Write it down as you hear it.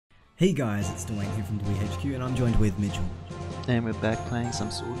Hey guys, it's Duane here from DewyHQ and I'm joined with Mitchell. And we're back playing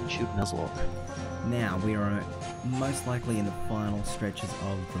some Sword and Shield Nuzlocke. Now, we are most likely in the final stretches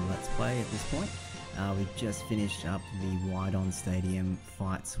of the Let's Play at this point. We've just finished up the Wide-On Stadium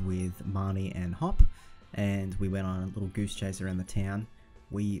fights with Marnie and Hop, and we went on a little goose chase around the town.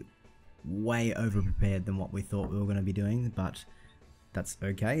 We way over-prepared than what we thought we were going to be doing, but that's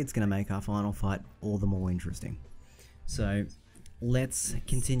okay. It's going to make our final fight all the more interesting. So, let's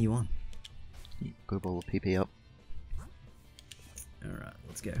continue on. Got a ball of PP up. Alright,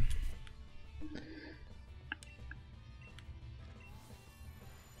 let's go.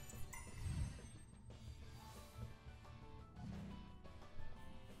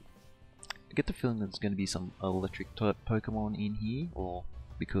 I get the feeling there's going to be some electric type Pokemon in here, or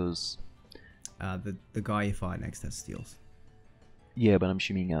because... the guy you fight next has steals. Yeah, but I'm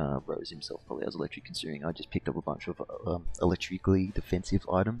assuming Rose himself probably has electric, considering I just picked up a bunch of electrically defensive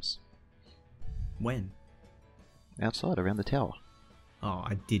items. When? Outside, around the tower. Oh,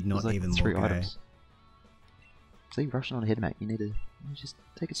 I did not like even 3 look. items. See, rushing on ahead, mate. You need to just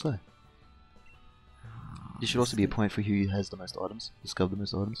take it slow. There should also be a point for who has the most items. Discover the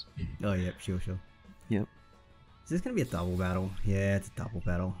most items. Oh, yep, sure. Yep. Is this going to be a double battle? Yeah, it's a double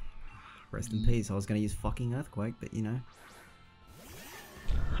battle. Rest in peace. I was going to use fucking Earthquake, but you know.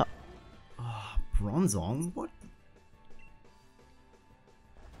 Huh. Oh, Bronzong? What?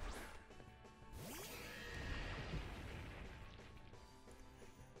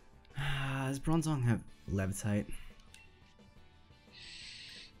 Does Bronzong have Levitate?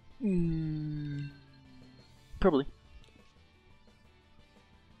 Probably.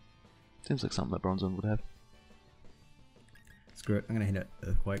 Seems like something that Bronzong would have. Screw it, I'm gonna hit it.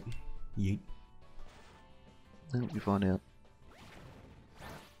 Earthquake. Yeet. Let me find out.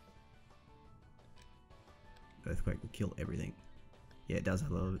 Earthquake will kill everything. Yeah, it does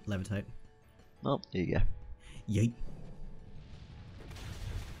have Levitate. Oh, there you go. Yeet.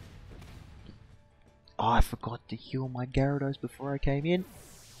 Oh, I forgot to heal my Gyarados before I came in.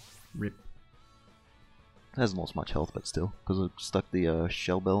 Rip. It hasn't lost much health, but still, because I stuck the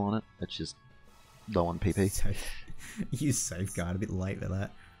shell bell on it. It's just low on PP. You safeguard a bit late for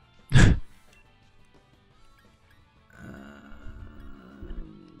that.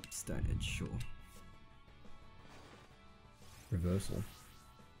 Stone Edge, sure. Reversal.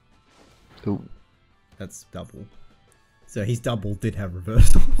 Ooh. That's double. So his double did have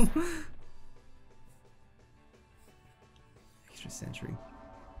reversal. Extra Sentry.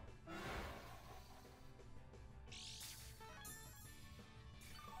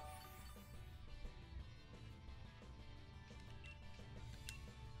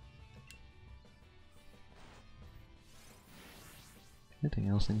 Anything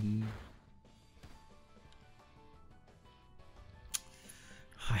else in here?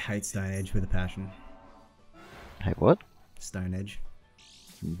 I hate Stone Edge with a passion. Hey, what? Stone Edge.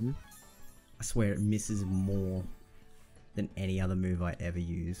 Mm-hmm. I swear it misses more than any other move I ever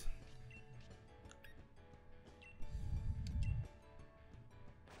use.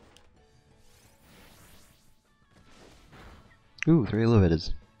 Ooh, 3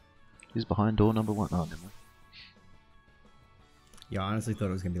 elevators. Who's behind door number 1? Oh, never mind. Yeah, I honestly thought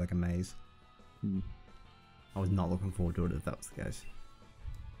it was going to be like a maze. Hmm. I was not looking forward to it if that was the case.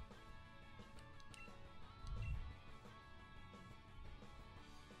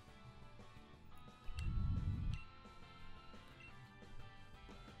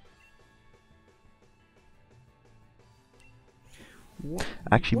 What?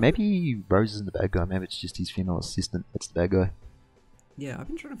 Actually, maybe Rose isn't the bad guy. Maybe it's just his female assistant that's the bad guy. Yeah, I've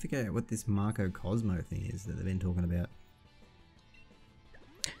been trying to figure out what this Marco Cosmo thing is that they've been talking about.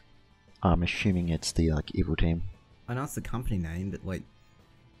 I'm assuming it's the evil team. I know it's the company name, but like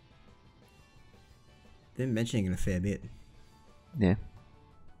they're mentioning it a fair bit. Yeah.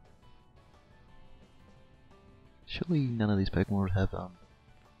 Surely none of these Pokemon would have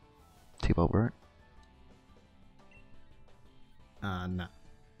T-Bolt, right? No.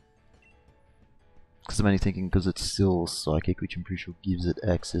 Because I'm only thinking because it's still Psychic, which I'm pretty sure gives it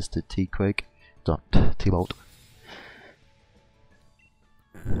access to T-Quake, not T-Bolt.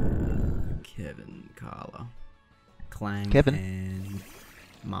 Kevin, Carla, Clang, Kevin. and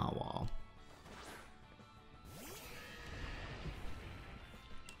Marwal.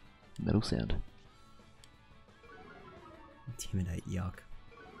 Metal sound. Intimidate, yuck.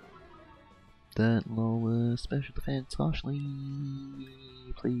 That lower special defense harshly.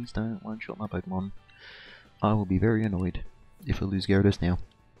 Please don't one-shot my Pokemon. I will be very annoyed if I lose Gyarados now.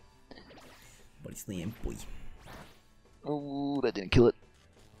 Body slam, boy. Oh, that didn't kill it.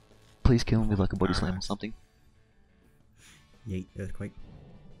 Please kill him with like a body slam or something. Yeet, Earthquake.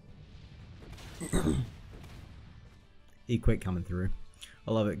 E-Quick coming through.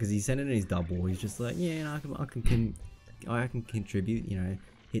 I love it because he's sending in his double. He's just like, yeah, you know, I can contribute. You know,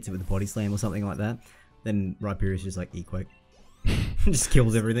 hits it with a body slam or something like that. Then Rhyperior's just like E-Quick, just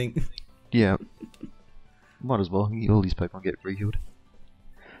kills everything. Yeah. Might as well. All these Pokemon get re-healed.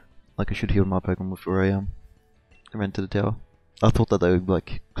 Like I should heal my Pokemon before I ran to the tower. I thought that they would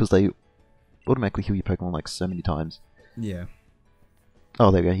like, because they automatically heal your Pokemon like so many times. Yeah.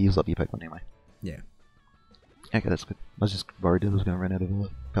 Oh, there we go. He heals up your Pokemon anyway. Yeah. Okay, that's good. I was just worried I was going to run out of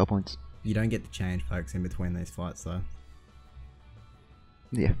power points. You don't get to change pokes in between these fights, though.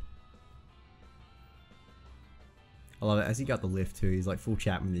 Yeah. I love it. As he got the lift too, he's like full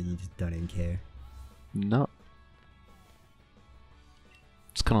Chapman and you just don't even care. No.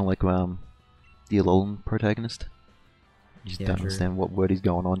 It's kind of like the Alolan protagonist. You just don't understand what word he's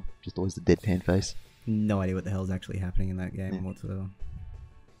going on. Just always the deadpan face. No idea what the hell's actually happening in that game whatsoever.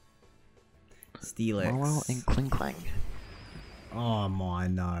 Steelix. Well, and Kling Clang. Oh my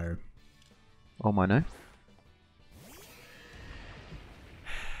no. Oh my no.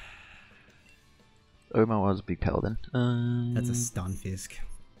 Oh my was a big paladin. That's a Stunfisk.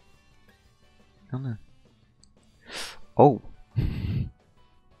 I don't know. Oh.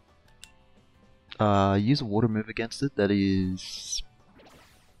 Use a water move against it. That is,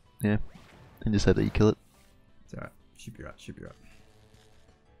 yeah, and just hope that you kill it. It's alright. Should be right. Should be right.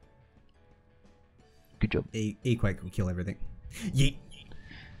 Good job. E-Quake will kill everything. Yeet.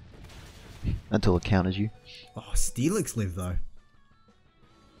 Until it counters you. Oh, Steelix live though.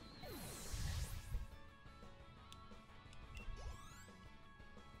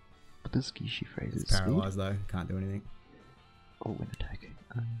 What does Gishi phrase? It's paralyzed though. Can't do anything. Oh, wind attack.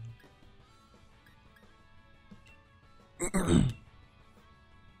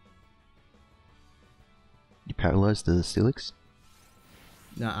 You paralyzed the Steelix?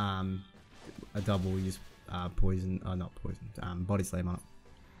 No, a double use poison. Not poison. Body slam on it.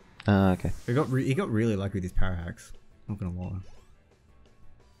 Okay. He got really lucky with his Parahax. Not gonna lie.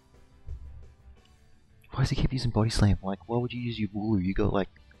 Why does he keep using body slam? Like, why would you use your Wooloo? You got like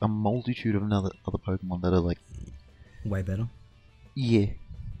a multitude of other Pokemon that are like way better. Yeah.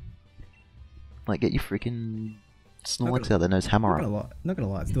 Like, get your freaking Snorlax out that knows Hammer Up. Not gonna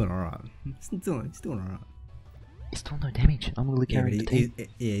lie, it's doing alright. It's doing alright. It's still no damage. I'm really carrying the team.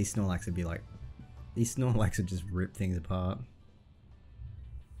 His Snorlax would be like, these Snorlax would just rip things apart.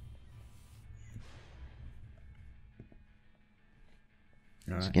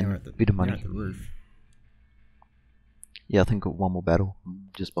 Alright, again, now we're at the, bit of money. At the roof. Yeah, I think I've got one more battle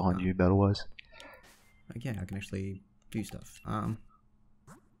just behind you, battle wise. Okay, I can actually do stuff.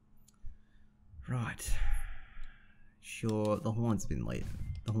 Right. Sure, the Horn's been late.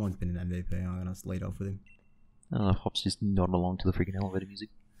 The Horn's been an MVP. I'm gonna lead off with him. Hop's just nodding along to the freaking elevator music.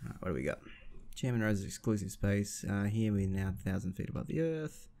 What do we got? Chairman Rose's exclusive space. Here we're now 1,000 feet above the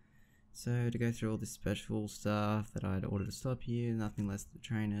earth. So to go through all this special stuff that I'd ordered to stop you, nothing less than the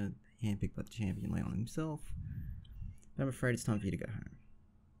trainer, handpicked by the champion Leon himself. But I'm afraid it's time for you to go home.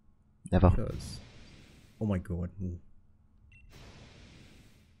 Never. Because, oh my god.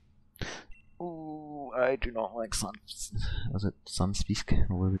 Ooh, I do not like was it Sunspisk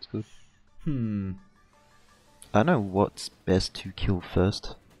or whatever it's called? I know what's best to kill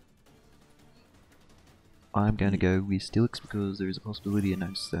first. I'm going to go with Steelix because there is a possibility it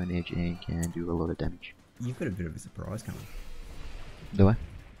knows Stone Edge and can do a lot of damage. You've got a bit of a surprise coming. Do I?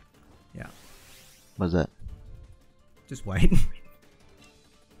 Yeah. What's that? Just wait.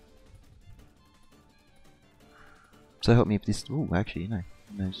 So help me if this. Ooh, actually, no.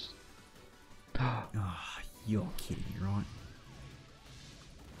 It knows. Oh, you're kidding me, right?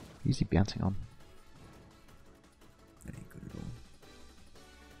 Who's he bouncing on? That ain't good at all.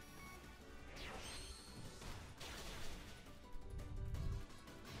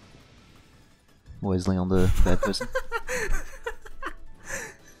 Always Leon the bad person.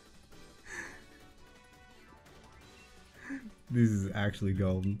 This is actually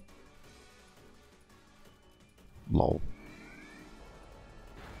golden. Lol.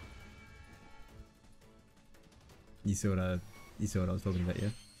 You saw what I was talking about, yeah?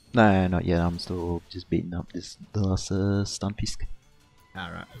 No, not yet. I'm still just beating up the last Stunfisk.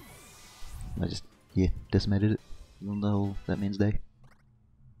 Alright. I just, decimated it on the whole that man's day.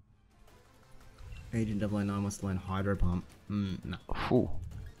 Agent 009 wants to learn Hydro Pump. No. Ooh,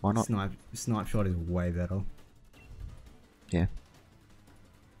 why not? Snipe Shot is way better. Yeah.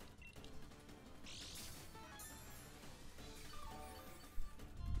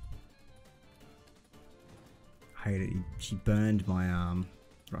 I hate it. She burned my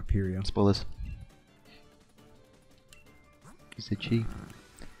Rhyperior. Spoilers. Is it she?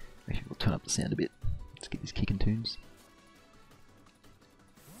 Actually, we'll turn up the sound a bit. Let's get these kicking tunes.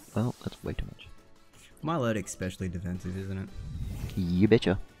 Well, that's way too much. Milotic's especially defensive, isn't it? You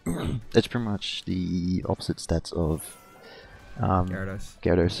betcha. That's pretty much the opposite stats of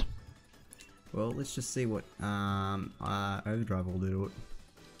Gyarados. Well, let's just see what Overdrive will do to it.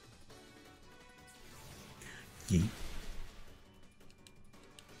 Yeet.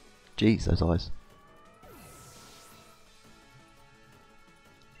 Jeez, those eyes.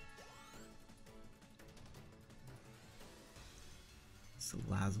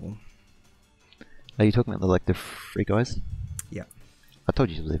 Salazzle. Are you talking about the freak eyes? Yeah. I told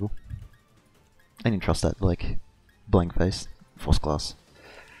you she was evil. I didn't trust that blank face, force glass.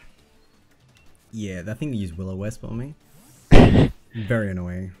 Yeah, that thing used Will-O-Wisp on me. Very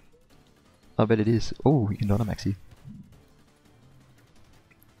annoying. I bet it is. Oh, you can Dynamax you.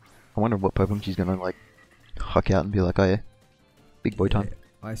 I wonder what Pokemon she's gonna huck out and be like, oh yeah, big boy time.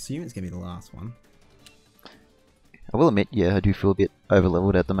 I assume it's gonna be the last one. I will admit, yeah, I do feel a bit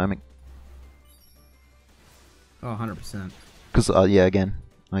over-leveled at the moment. Oh, 100%. Because, yeah, again,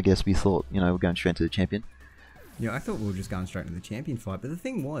 I guess we thought, we're going straight to the champion. Yeah, I thought we were just going straight into the champion fight, but the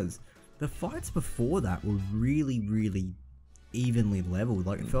thing was, the fights before that were really, really evenly leveled.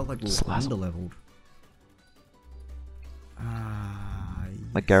 Like, it felt like we were under-leveled.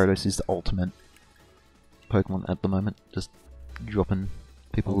 Like, Gyarados is the ultimate Pokemon at the moment. Just dropping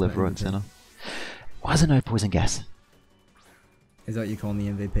people left, right, and center. Why is there no poison gas? Is that what you're calling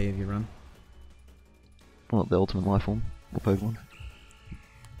the MVP of your run? Well, the ultimate life form or Pokemon?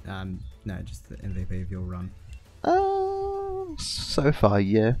 No, just the MVP of your run. So far,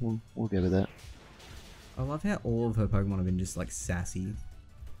 yeah, we'll go with that. I love how all of her Pokemon have been just sassy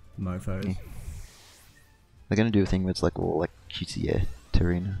mofos. Yeah. They're gonna do a thing where it's all cutesy, yeah.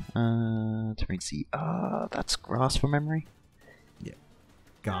 Terrain. Terrain C. That's grass from memory. Yeah.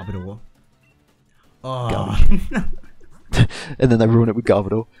 Garbodor. Oh. Garbage. And then they ruin it with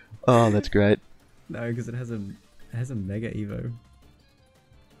Garbodor. Oh, that's great. No, because it has a Mega Evo.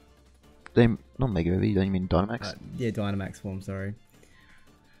 Not Mega Evo, don't you mean Dynamax? Yeah, Dynamax form, sorry.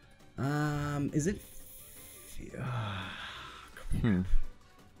 Is it...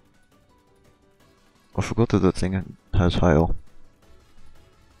 I forgot that the thing has hail.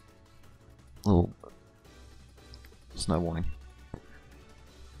 Little snow warning.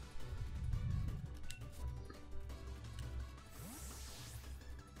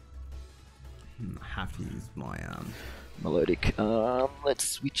 I have to use my melodic. Let's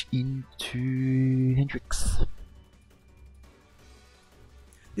switch into Hendrix.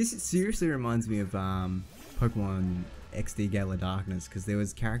 This seriously reminds me of Pokemon XD Gala Darkness, because there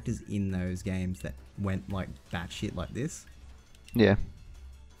was characters in those games that went batshit like this. Yeah.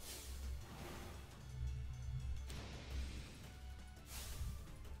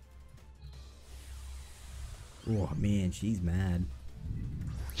 Oh man, she's mad.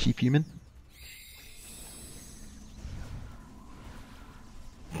 She fuming?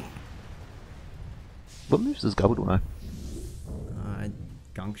 What moves does Garbodor know?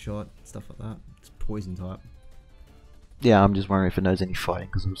 Gunk Shot, stuff like that. It's poison type. Yeah, I'm just wondering if it knows any fighting,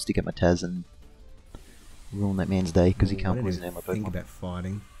 because I'll stick at my Taz and ruin that man's day, because he can't poison out my Pokemon. Think about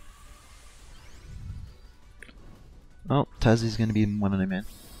fighting. Oh, Taz is going to be one of them, man.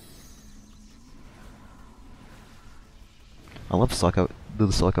 I love the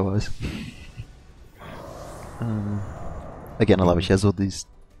Psycho Eyes. Again, I love it. She has all these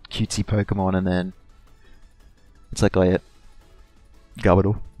cutesy Pokemon, and then it's like, oh yeah,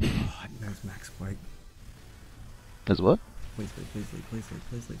 Garbodor. Oh, it knows Max Quake. Does what? Please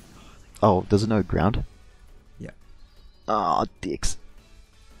leave. Oh, does it know ground? Yeah. Oh, dicks.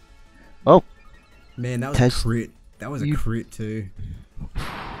 Oh. Man, that was a crit. That was a crit too.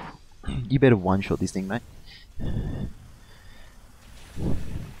 You better one-shot this thing, mate.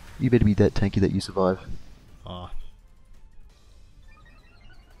 You better be that tanky that you survive. Oh.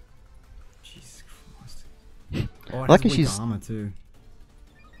 Jesus Christ. Oh, it like has she's armor too.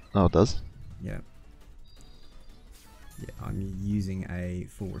 Oh, it does? Yeah. Yeah, I'm using a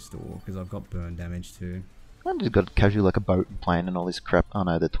full restore because I've got burn damage too. I just got casually a boat and plane and all this crap. Oh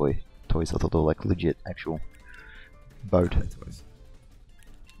no, they're toys. I thought they were legit actual boat. They're toys.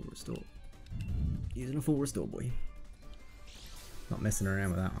 Full restore. Using a full restore, boy. Not messing around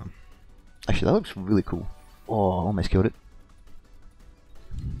with that one. Actually, that looks really cool. Oh, I almost killed it.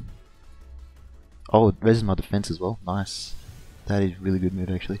 Oh, it raises my defense as well. Nice. That is really good move,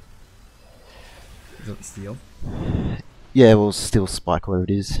 actually. Is that the steal? Yeah, well, still spike where it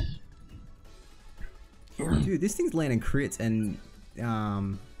is. Dude, this thing's landing crits and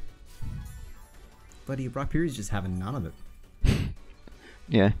bloody Rhyperior's just having none of it.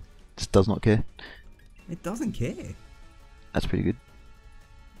 Yeah, Just does not care. It doesn't care. That's pretty good.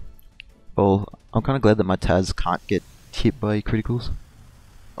 Well, I'm kind of glad that my Taz can't get hit by criticals.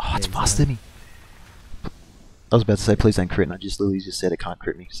 Oh, Yeah, it's exactly. faster than me. I was about to say please don't crit, and I just literally just said it can't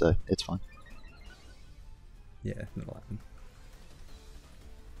crit me, so it's fine. Yeah, that'll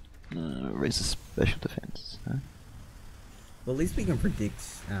happen. Raise the special defense. Huh? Well, at least we can predict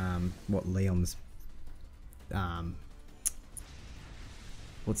what Leon's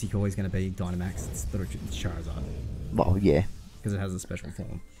what's he always going to be? Dynamax. It's literally Charizard Well, yeah. because it has a special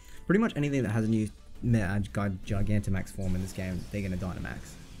form. Pretty much anything that has a new Gigantamax form in this game, they're going to Dynamax.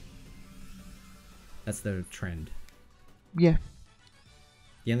 That's the trend. Yeah.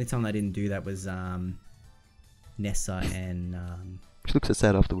 The only time they didn't do that was Nessa and She looks so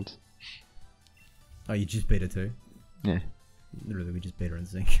sad afterwards. oh, you just beat her too. Yeah. Literally, we just beat her in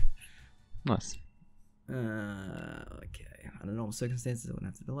sync. Nice. Okay. Under normal circumstances, I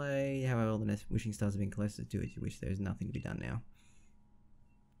wouldn't have to delay. However, all the wishing stars have been collected. Do as you wish. There is nothing to be done now.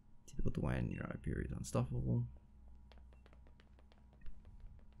 Typical Duane, your eye period is unstoppable.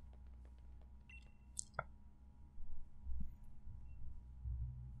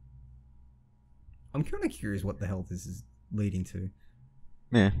 I'm kind of curious what the hell this is leading to.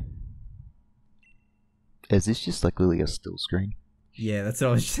 Yeah. Is this just like literally a still screen? Yeah, that's what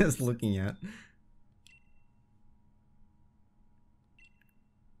I was just looking at.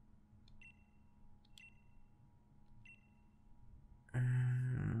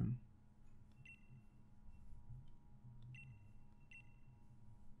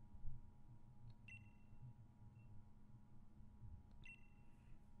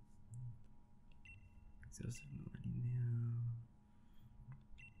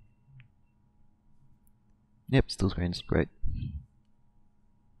 Yep, still screen's great.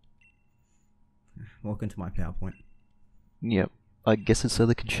 Welcome to my PowerPoint. Yep. I guess it's so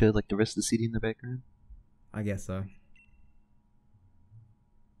they can show like the rest of the city in the background. I guess so.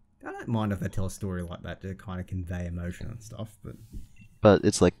 I don't mind if they tell a story like that to kind of convey emotion and stuff, but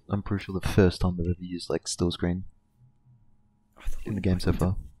it's like, I'm pretty sure the first time they've ever used like still screen in the game so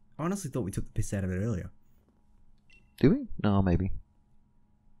far. I honestly thought we took the piss out of it earlier. Do we? No, maybe.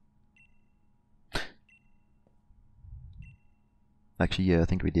 Actually, yeah, I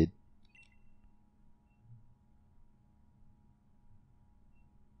think we did.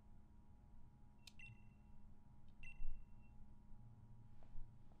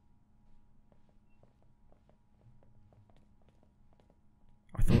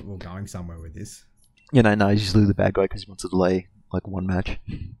 I thought we were going somewhere with this. You know, no, he's just literally the bad guy because he wants to delay like one match.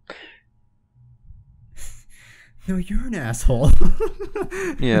 No, you're an asshole.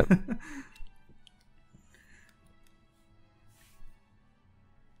 Yeah.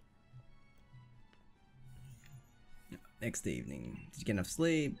 Next evening, did you get enough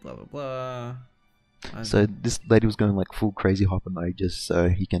sleep? Blah blah blah. So this lady was going like full crazy hyper mode just so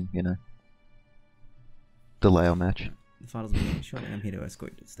he can, you know, delay our match. The finals are beginning shortly, and I'm here to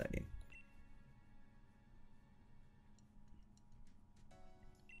escort you to the stadium.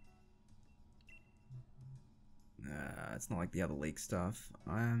 It's not like the other league stuff.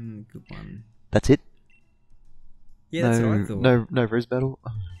 I'm a good one. That's it? Yeah, that's what I thought. No Rose Battle?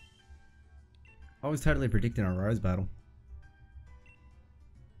 I was totally predicting a Rose Battle.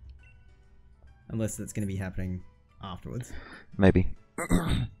 Unless that's going to be happening afterwards. Maybe.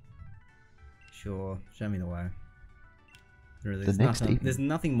 Sure, show me the way. Evening. There's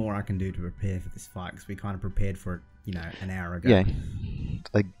nothing more I can do to prepare for this fight, because we kind of prepared for it, you know, an hour ago. Yeah.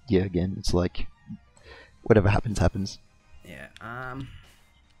 Like, yeah, again, it's like, whatever happens, happens. Yeah,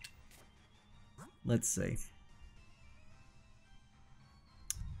 let's see.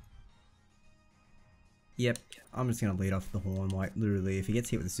 Yep, I'm just going to lead off the horn. Like, literally, if he gets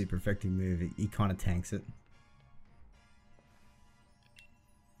hit with a super effective move, he kind of tanks it.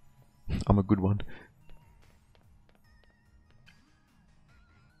 I'm a good one.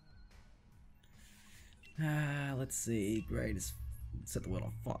 Let's see. Greatest. Set the world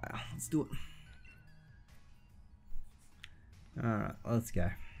on fire. Let's do it. Alright, let's go.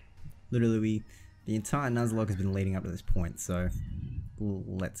 Literally, the entire Nuzlocke has been leading up to this point, so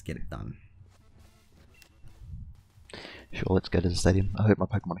let's get it done. Sure, let's go to the stadium. I hope my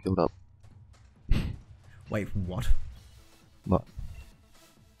Pokemon healed up. Wait, what? What?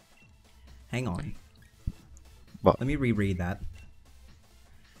 Hang on. What? Let me reread that.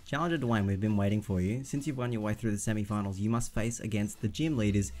 Challenger Duane, we've been waiting for you. Since you've won your way through the semi-finals, you must face against the gym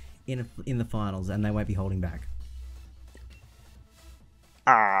leaders in the finals, and they won't be holding back.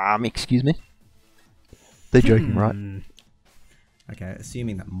 Excuse me? They're joking, right? Okay,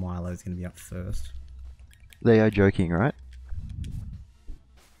 assuming that Milo's going to be up first. They are joking, right?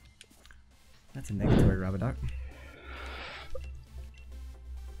 That's a negatory rubber duck.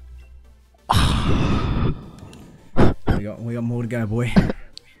 we got more to go, boy.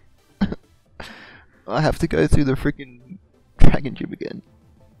 I have to go through the freaking dragon gym again.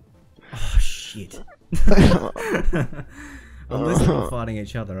 Oh shit. Unless we're fighting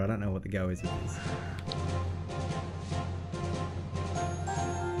each other, I don't know what the go is with this.